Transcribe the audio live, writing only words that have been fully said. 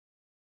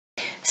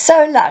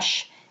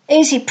Sewlush,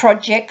 easy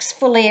projects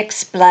fully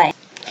explained.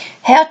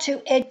 How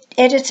to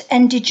edit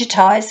and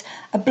digitize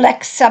a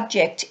black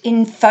subject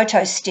in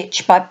Photo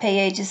Stitch by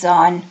PE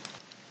Design.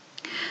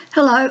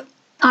 Hello,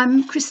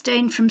 I'm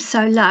Christine from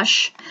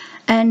Sewlush,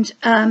 and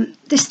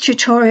this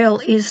tutorial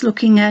is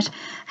looking at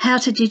how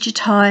to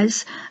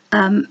digitize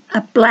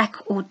a black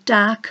or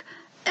dark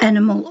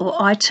animal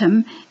or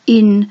item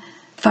in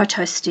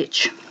Photo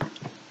Stitch.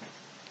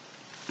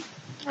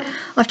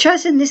 I've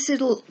chosen this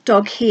little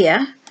dog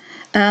here.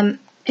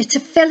 It's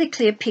a fairly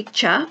clear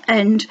picture,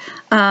 and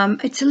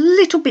it's a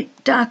little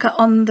bit darker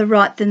on the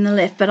right than the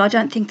left, but I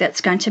don't think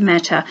that's going to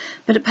matter.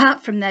 But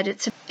apart from that,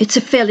 it's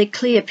a fairly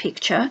clear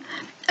picture.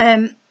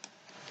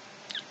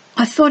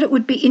 I thought it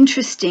would be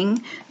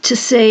interesting to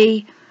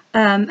see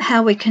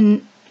how we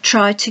can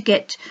try to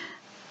get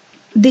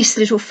this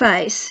little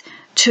face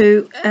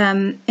to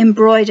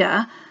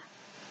embroider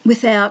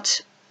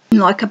without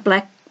like a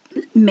black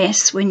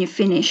mess when you're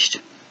finished.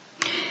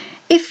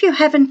 If you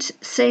haven't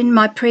seen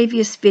my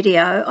previous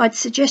video, I'd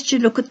suggest you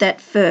look at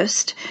that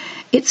first.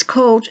 It's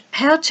called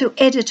How to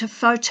Edit a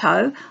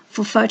Photo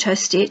for Photo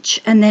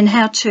Stitch, and then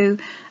How to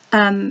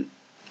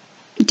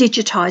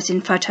Digitize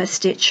in Photo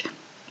Stitch.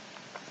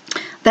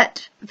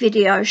 That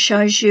video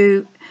shows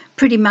you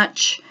pretty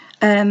much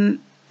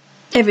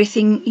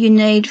everything you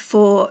need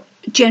for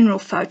general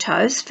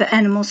photos, for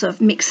animals of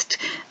mixed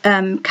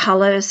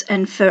colours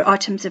and for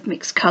items of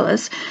mixed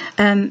colours.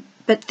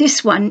 But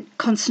this one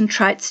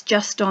concentrates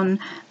just on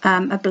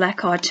a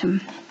black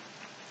item.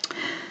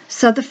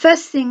 So the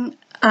first thing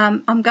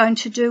I'm going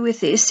to do with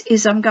this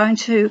is I'm going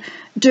to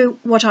do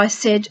what I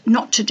said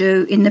not to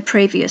do in the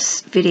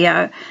previous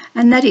video,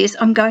 and that is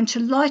I'm going to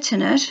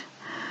lighten it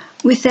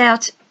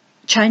without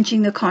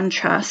changing the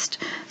contrast.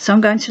 So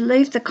I'm going to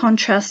leave the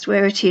contrast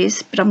where it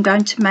is, but I'm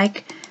going to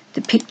make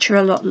the picture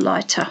a lot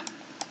lighter.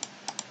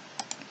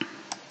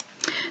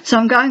 So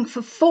I'm going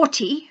for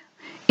 40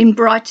 in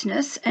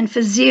brightness and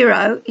for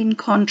 0 in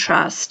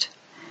contrast,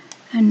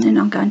 and then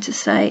I'm going to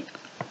say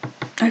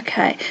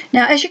okay.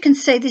 Now as you can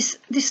see,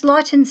 this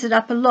lightens it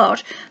up a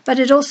lot, but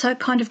it also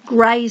kind of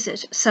greys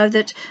it so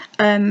that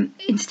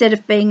instead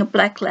of being a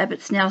black lab,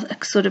 it's now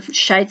a sort of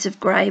shades of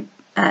grey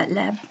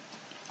lab.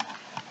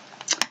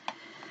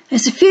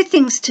 There's a few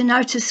things to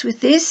notice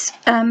with this.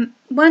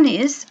 One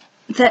is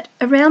that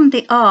around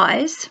the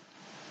eyes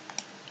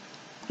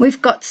we've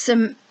got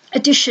some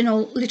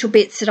additional little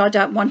bits that I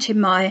don't want in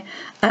my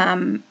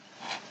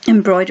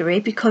embroidery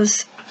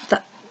because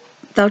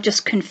they'll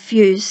just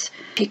confuse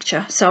the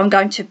picture, so I'm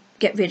going to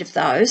get rid of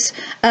those.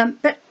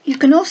 But you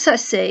can also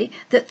see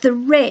that the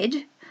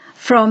red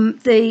from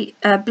the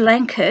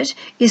blanket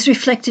is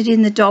reflected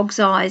in the dog's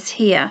eyes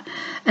here,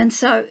 and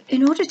so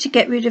in order to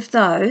get rid of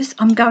those,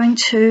 I'm going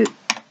to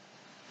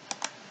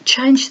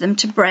change them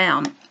to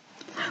brown,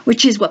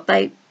 which is what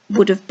they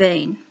would have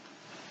been.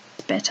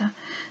 Better.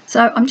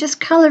 So I'm just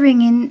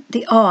colouring in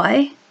the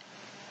eye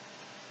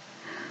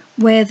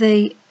where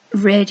the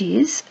red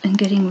is and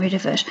getting rid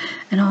of it,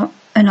 and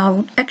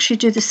I'll actually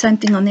do the same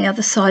thing on the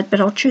other side, but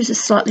I'll choose a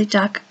slightly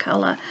darker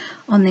colour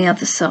on the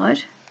other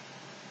side.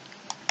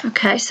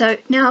 Okay, so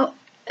now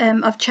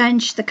I've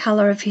changed the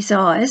colour of his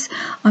eyes.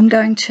 I'm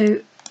going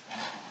to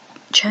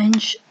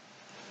change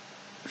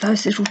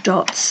those little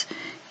dots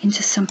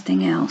into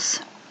something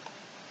else.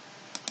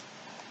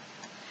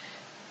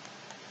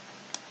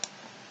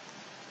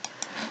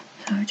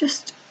 So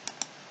just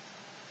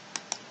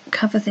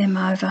cover them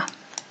over,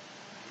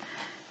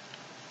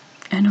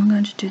 and I'm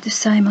going to do the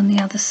same on the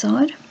other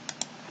side.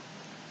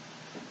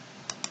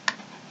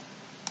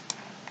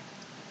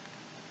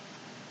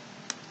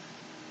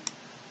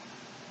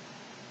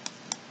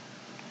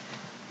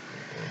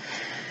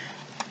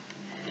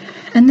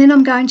 And then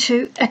I'm going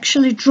to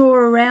actually draw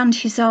around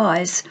his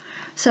eyes.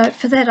 So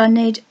for that I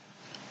need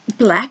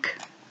black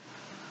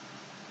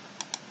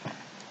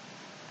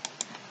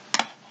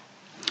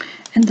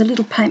and the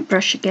little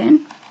paintbrush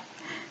again,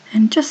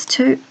 and just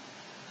to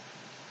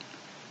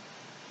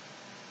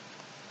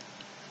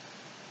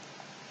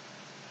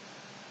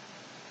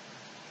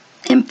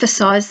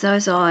emphasize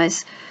those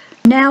eyes.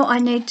 Now I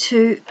need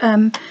to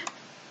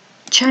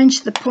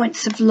change the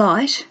points of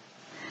light.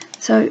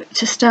 So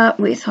to start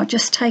with, I'll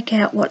just take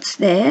out what's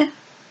there,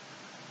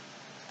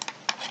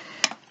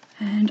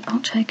 and I'll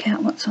take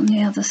out what's on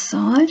the other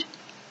side.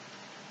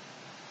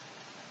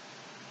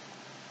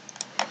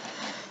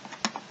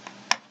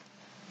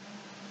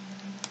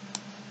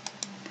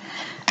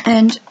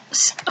 And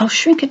I'll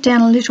shrink it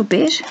down a little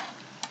bit,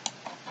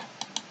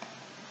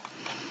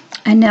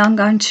 and now I'm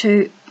going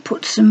to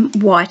put some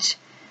white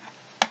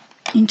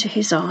into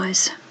his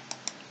eyes.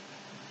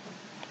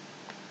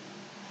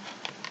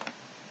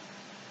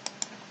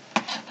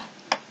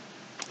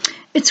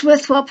 It's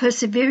worthwhile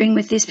persevering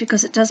with this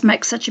because it does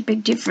make such a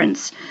big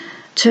difference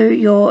to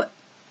your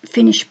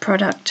finished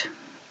product.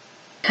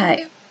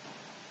 Okay.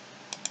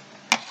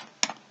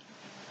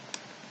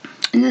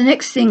 And the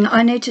next thing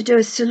I need to do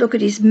is to look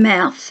at his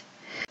mouth.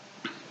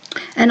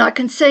 And I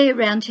can see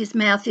around his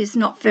mouth is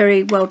not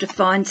very well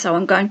defined, so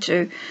I'm going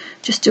to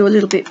just do a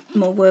little bit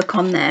more work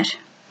on that.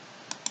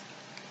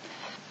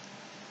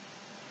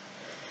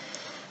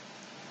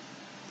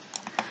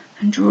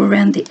 and draw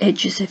around the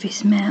edges of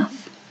his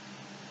mouth.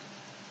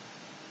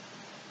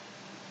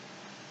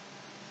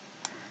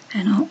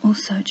 And I'll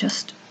also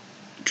just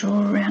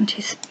draw around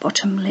his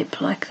bottom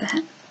lip like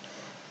that.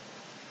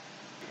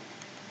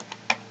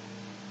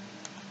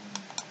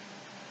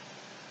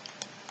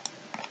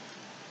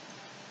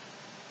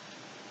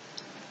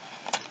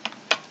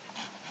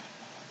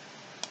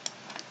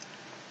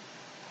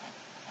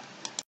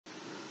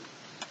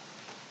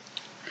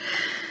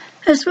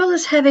 As well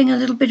as having a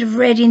little bit of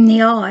red in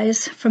the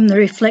eyes from the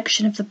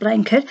reflection of the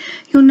blanket,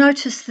 you'll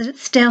notice that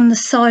it's down the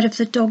side of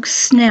the dog's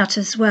snout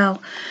as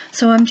well.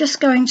 So I'm just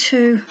going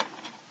to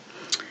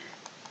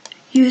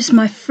use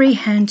my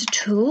freehand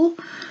tool,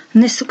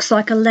 and this looks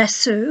like a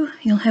lasso.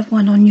 You'll have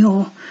one on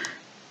your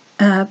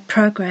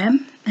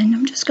program, and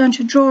I'm just going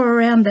to draw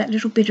around that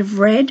little bit of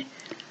red.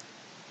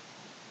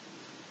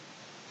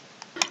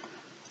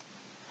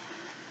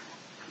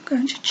 I'm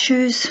going to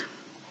choose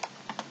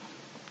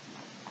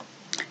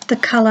the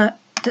colour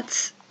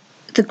that's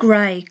the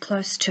grey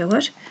close to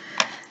it,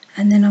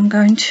 and then I'm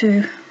going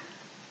to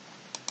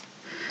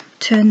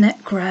turn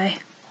that grey,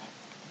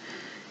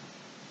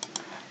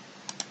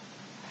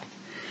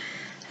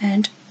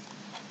 and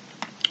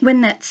when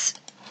that's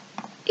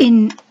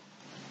in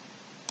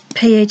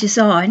PE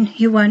design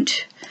you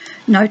won't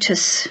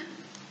notice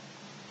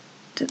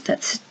that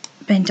that's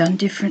been done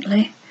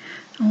differently.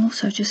 I'll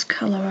also just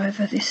colour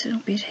over this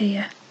little bit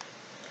here.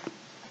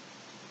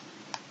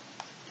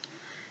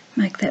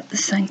 Make that the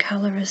same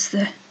colour as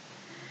the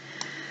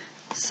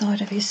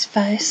side of his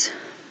face.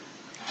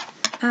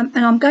 And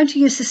I'm going to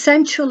use the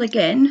same tool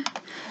again,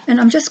 and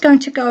I'm just going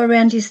to go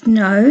around his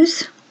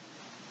nose.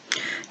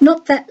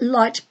 Not that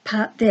light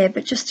part there,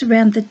 but just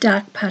around the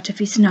dark part of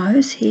his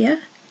nose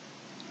here.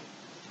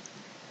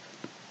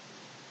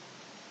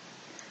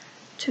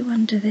 To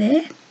under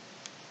there.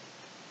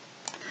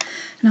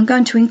 And I'm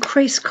going to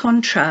increase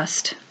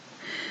contrast.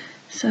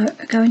 So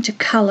I go into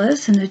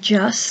colours and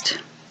adjust.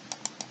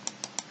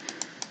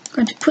 I'm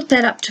going to put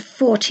that up to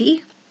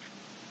 40.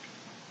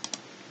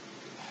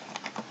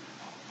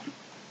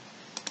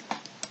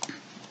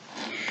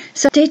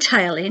 So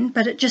detail in,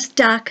 but it just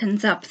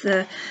darkens up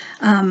the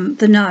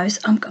nose.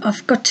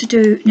 I've got to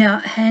do now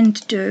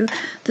hand do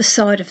the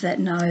side of that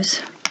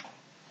nose.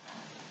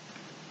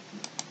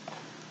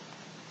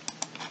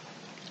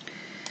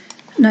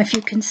 I don't know if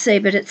you can see,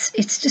 but it's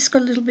just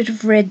got a little bit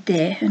of red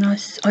there, and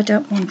I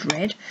don't want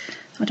red.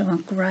 I don't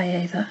want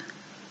grey either.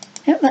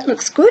 Yep, that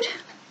looks good.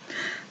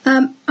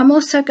 I'm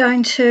also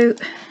going to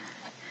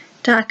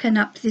darken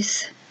up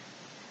this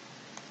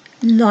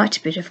light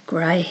bit of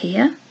grey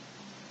here.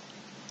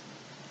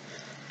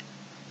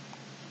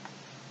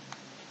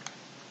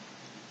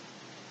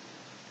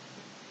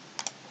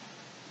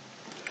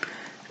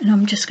 And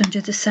I'm just going to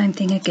do the same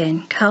thing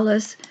again.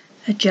 Colours,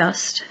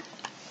 adjust,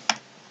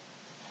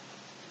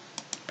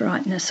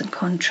 brightness and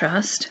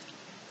contrast.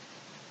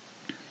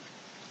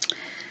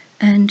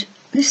 And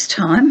this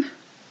time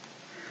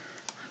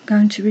I'm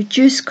going to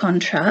reduce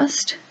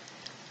contrast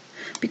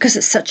because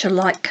it's such a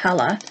light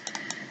colour.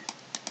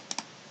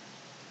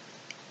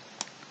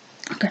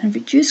 I'm going to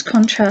reduce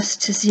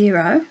contrast to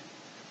 0,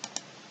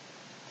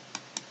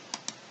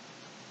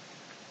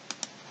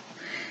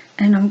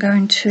 and I'm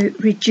going to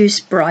reduce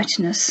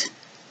brightness.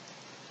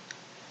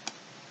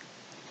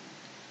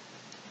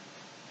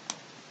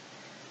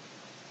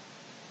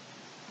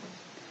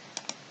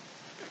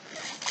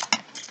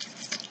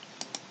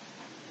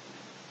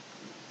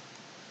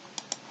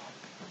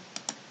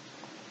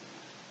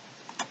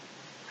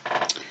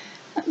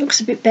 That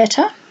looks a bit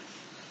better.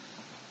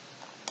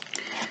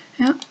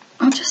 Now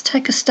I'll just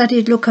take a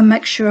studied look and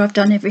make sure I've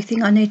done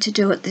everything I need to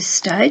do at this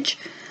stage.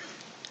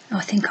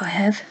 I think I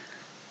have.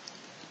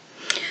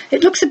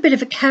 It looks a bit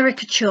of a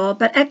caricature,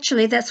 but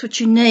actually that's what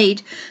you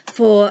need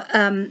for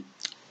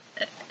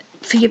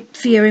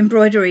your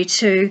embroidery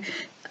to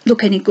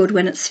look any good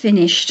when it's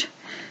finished.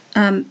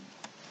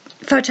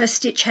 Photo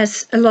stitch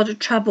has a lot of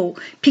trouble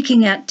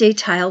picking out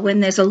detail when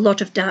there's a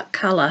lot of dark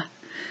colour,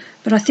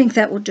 but I think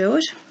that will do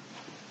it.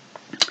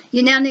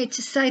 You now need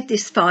to save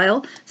this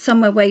file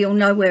somewhere where you'll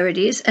know where it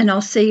is, and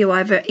I'll see you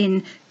over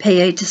in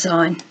PE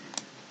design.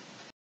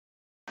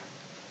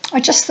 I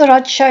just thought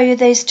I'd show you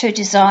these two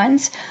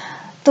designs.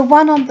 The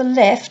one on the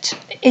left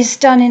is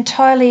done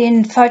entirely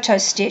in photo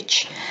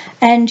stitch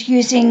and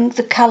using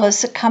the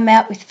colours that come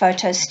out with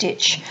photo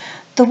stitch.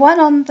 The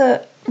one on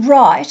the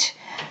right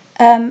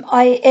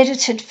I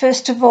edited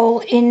first of all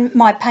in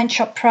my Paint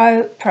Shop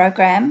Pro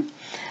program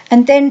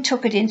and then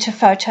took it into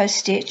photo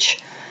stitch.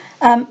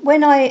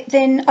 When I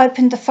then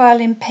opened the file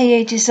in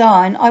PE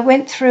design, I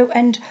went through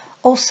and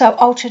also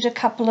altered a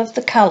couple of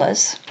the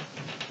colours.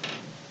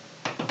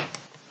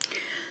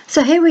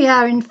 So here we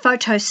are in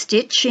photo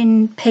stitch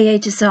in PE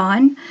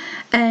design,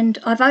 and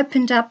I've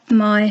opened up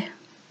my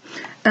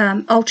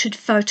altered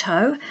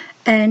photo,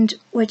 and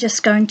we're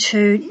just going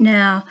to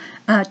now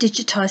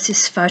digitize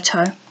this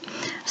photo.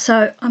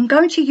 So I'm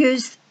going to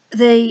use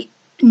the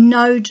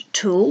node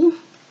tool,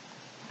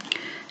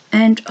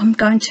 and I'm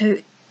going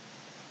to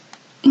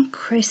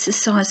increase the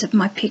size of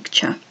my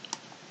picture.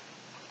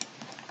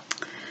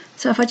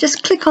 So if I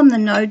just click on the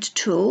node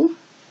tool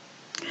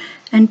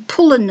and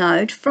pull a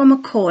node from a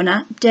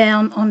corner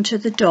down onto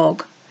the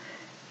dog.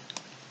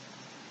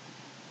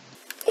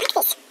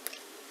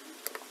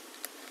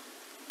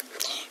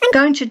 I'm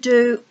going to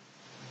do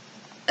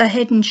a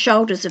head and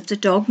shoulders of the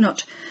dog,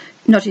 not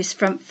his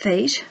front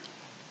feet.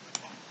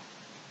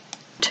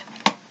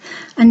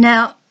 And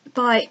now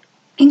by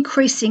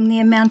increasing the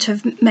amount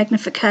of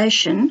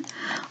magnification,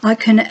 I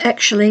can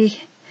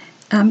actually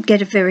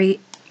get a very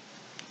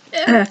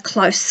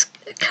close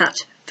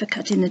cut for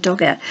cutting the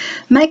dog out.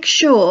 Make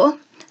sure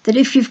that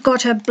if you've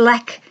got a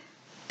black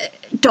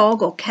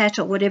dog or cat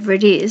or whatever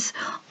it is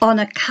on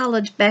a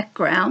coloured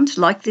background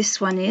like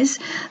this one is,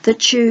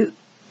 that you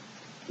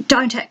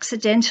don't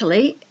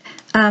accidentally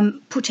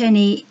put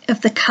any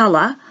of the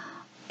colour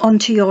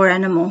onto your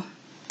animal.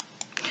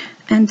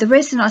 And the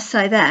reason I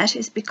say that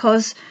is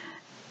because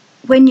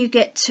when you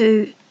get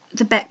to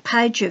the back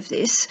page of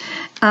this,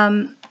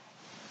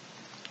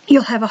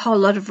 you'll have a whole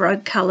lot of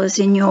rogue colours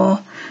in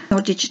your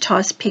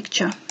digitised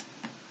picture.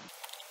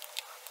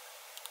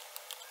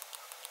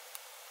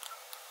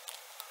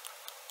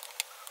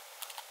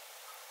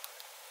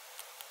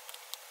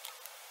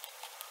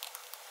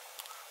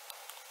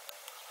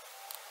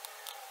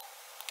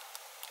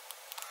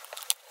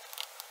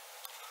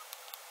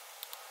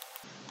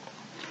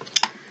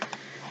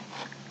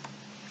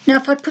 Now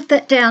if I put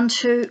that down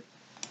to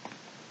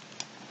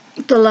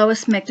the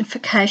lowest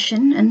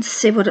magnification and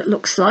see what it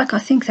looks like, I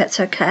think that's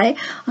okay.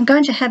 I'm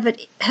going to have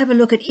a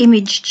look at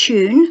image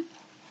tune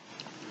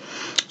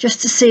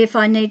just to see if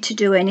I need to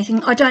do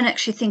anything. I don't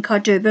actually think I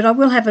do, but I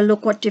will have a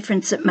look what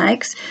difference it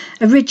makes.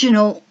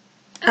 Original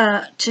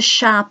to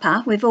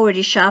sharper, we've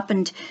already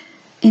sharpened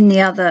in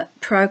the other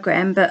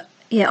program, but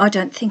yeah, I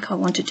don't think I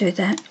want to do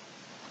that.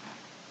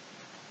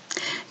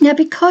 Now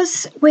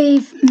because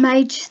we've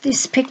made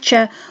this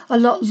picture a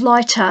lot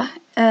lighter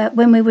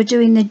when we were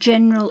doing the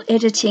general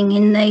editing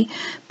in the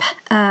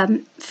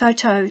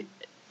photo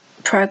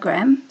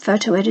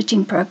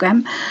editing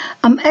program,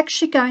 I'm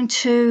actually going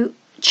to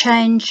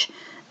change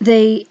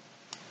the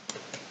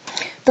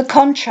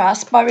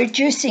contrast by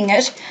reducing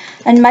it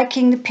and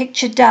making the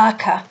picture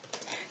darker.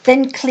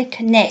 Then click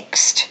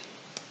Next.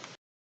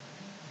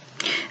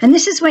 And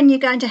this is when you're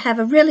going to have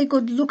a really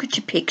good look at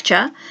your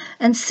picture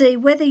and see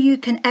whether you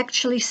can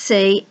actually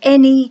see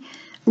any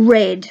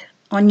red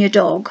on your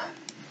dog.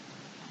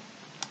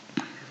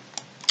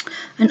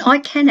 And I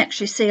can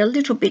actually see a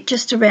little bit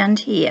just around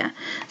here.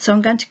 So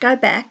I'm going to go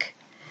back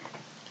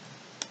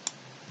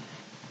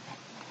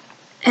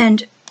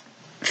and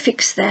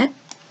fix that.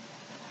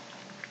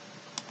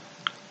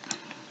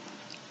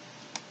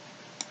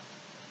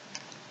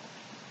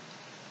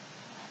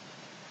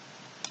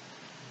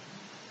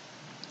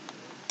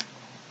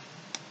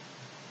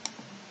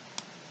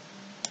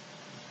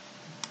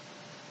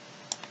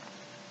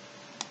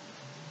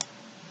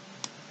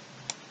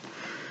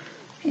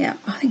 Yeah,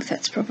 I think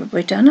that's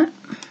probably done it.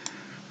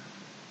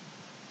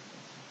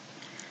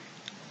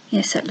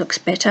 Yes, that looks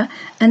better.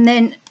 And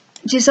then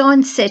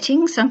design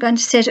settings, I'm going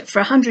to set it for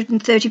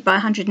 130 by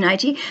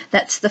 180.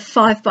 That's the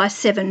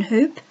 5x7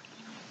 hoop.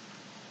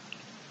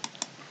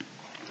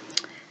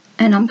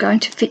 And I'm going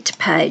to fit to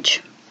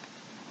page.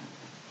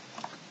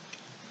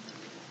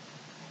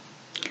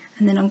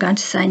 And then I'm going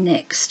to say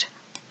Next.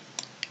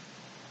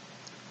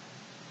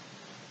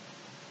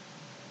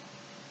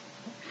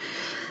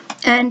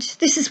 And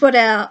this is what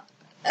our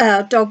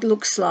dog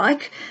looks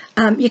like.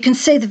 You can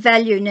see the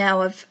value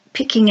now of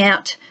picking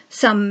out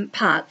some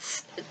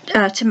parts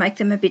to make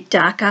them a bit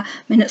darker.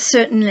 I mean, it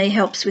certainly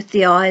helps with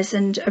the eyes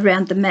and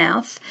around the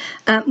mouth.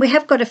 We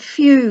have got a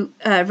few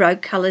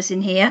rogue colours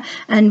in here,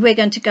 and we're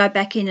going to go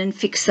back in and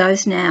fix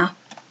those now.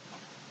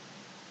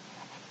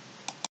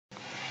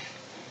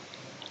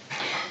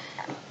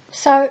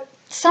 So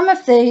some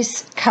of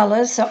these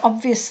colours are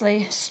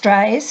obviously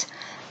strays,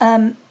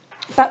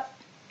 but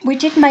we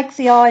did make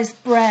the eyes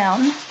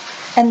brown,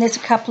 and there's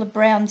a couple of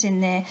browns in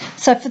there.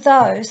 So for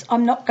those,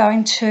 I'm not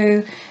going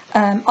to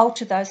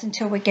alter those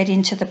until we get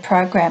into the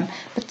program.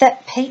 But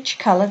that peach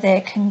colour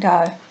there can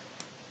go.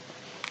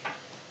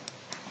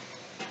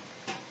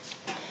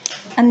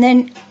 And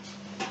then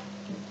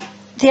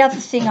the other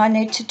thing I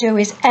need to do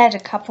is add a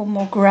couple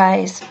more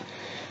greys.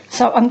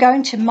 So I'm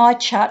going to my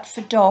chart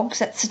for dogs.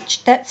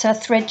 That's a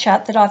thread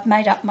chart that I've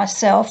made up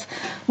myself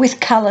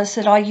with colours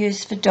that I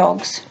use for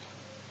dogs.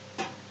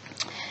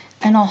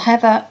 And I'll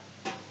have a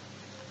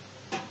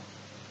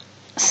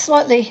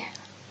slightly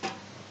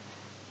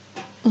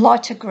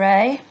lighter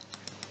grey.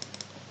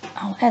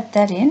 I'll add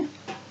that in.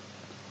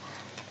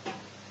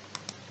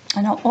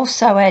 And I'll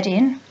also add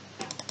in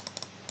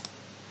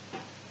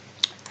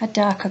a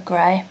darker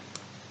grey,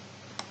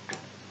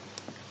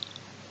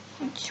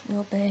 which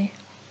will be...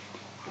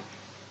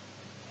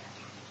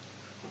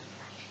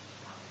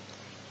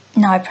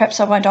 No, perhaps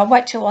I won't. I'll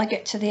wait till I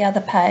get to the other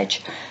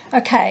page.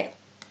 Okay,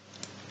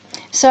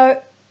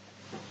 so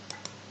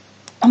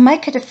I'll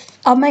make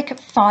it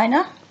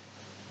finer.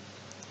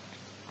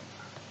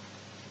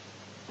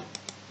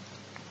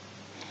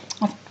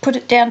 I've put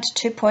it down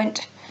to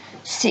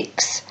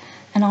 2.6,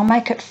 and and I'll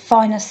make it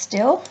finer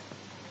still.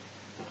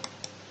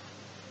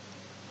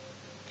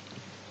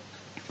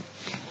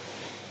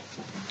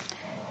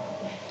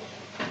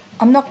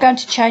 I'm not going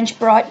to change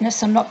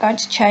brightness, I'm not going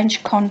to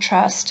change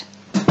contrast.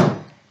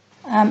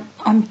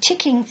 I'm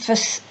ticking for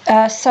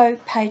sew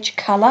page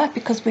colour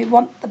because we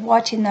want the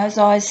white in those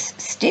eyes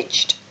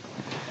stitched,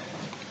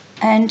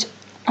 and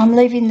I'm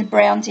leaving the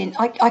browns in.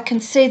 I can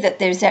see that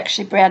there's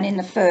actually brown in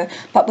the fur,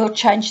 but we'll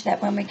change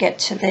that when we get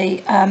to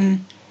the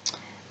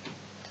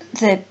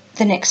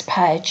next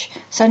page.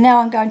 So now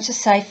I'm going to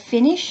say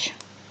finish.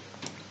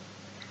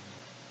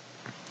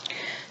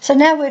 So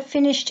now we're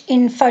finished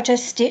in photo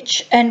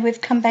stitch and we've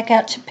come back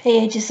out to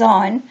PE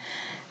design,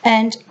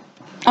 and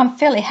I'm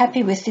fairly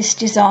happy with this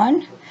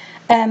design,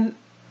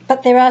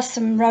 but there are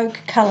some rogue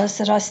colours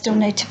that I still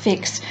need to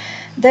fix.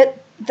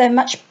 That they're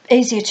much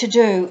easier to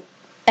do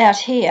out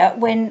here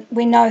when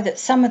we know that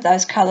some of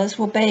those colours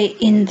will be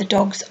in the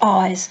dog's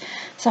eyes.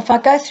 So if I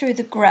go through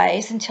the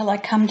greys until I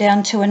come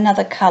down to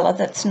another colour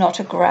that's not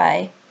a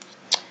grey,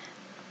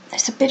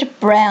 there's a bit of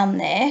brown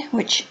there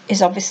which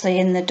is obviously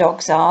in the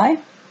dog's eye,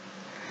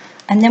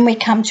 and then we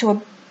come to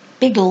a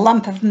big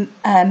lump of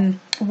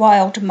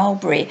wild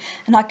mulberry,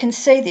 and I can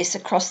see this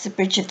across the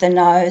bridge of the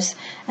nose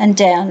and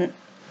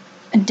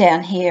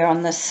down here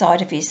on the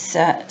side of his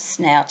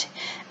snout,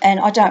 and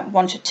I don't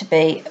want it to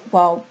be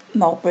wild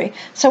mulberry.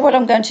 So what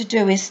I'm going to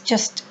do is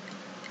just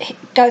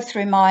go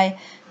through my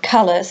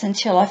colours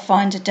until I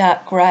find a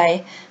dark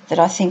grey that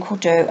I think will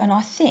do, and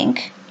I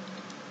think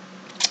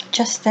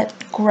just that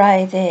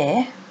grey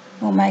there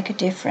will make a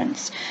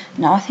difference.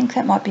 No, I think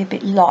that might be a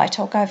bit light.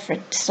 I'll go for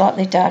a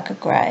slightly darker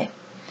grey.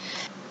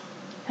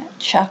 That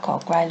charcoal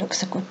grey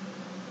looks a good,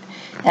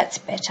 that's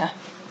better.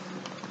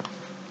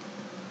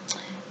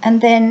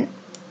 And then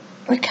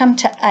we come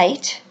to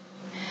 8,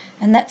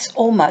 and that's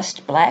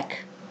almost black,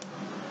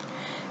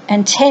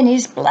 and 10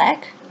 is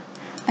black,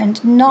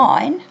 and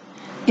 9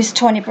 is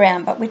tawny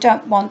brown, but we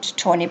don't want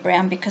tawny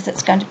brown because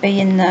it's going to be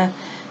in the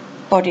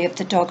body of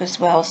the dog as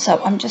well,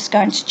 so I'm just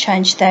going to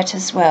change that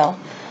as well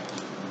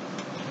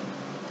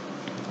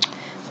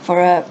for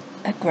a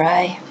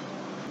grey.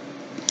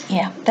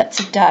 Yeah, that's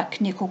a dark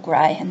nickel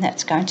grey, and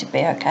that's going to be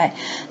okay.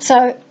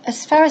 So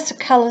as far as the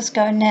colours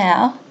go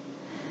now,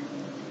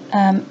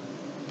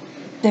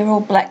 they're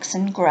all blacks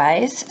and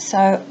greys,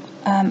 so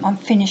I'm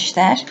finished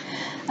that.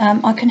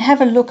 I can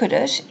have a look at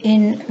it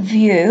in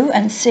view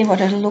and see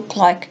what it'll look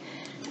like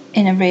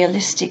in a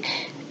realistic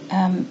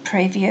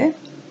preview.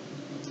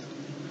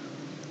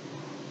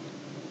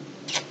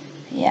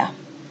 Yeah.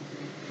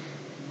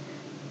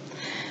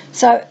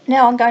 So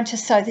now I'm going to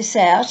sew this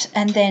out,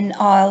 and then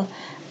I'll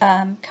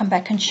come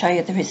back and show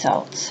you the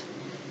results.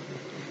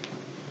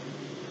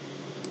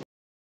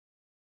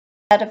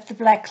 Out of the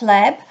black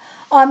lab,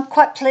 I'm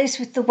quite pleased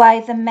with the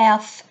way the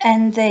mouth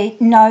and the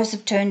nose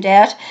have turned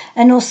out,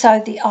 and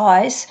also the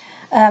eyes.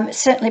 It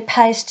certainly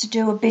pays to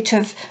do a bit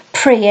of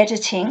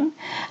pre-editing.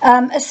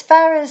 As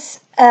far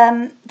as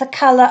the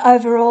colour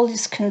overall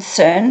is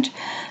concerned,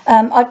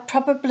 I'd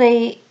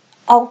probably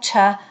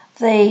alter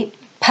the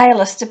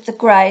palest of the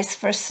greys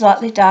for a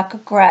slightly darker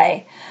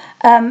grey.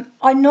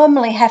 I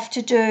normally have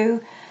to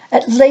do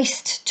at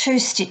least 2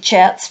 stitch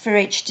outs for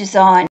each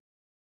design.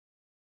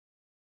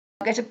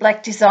 I get a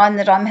black design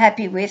that I'm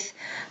happy with,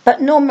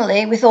 but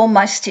normally with all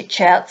my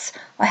stitch outs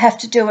I have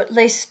to do at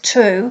least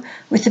 2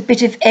 with a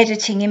bit of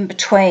editing in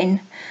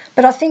between.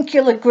 But I think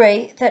you'll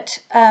agree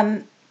that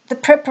the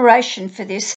preparation for this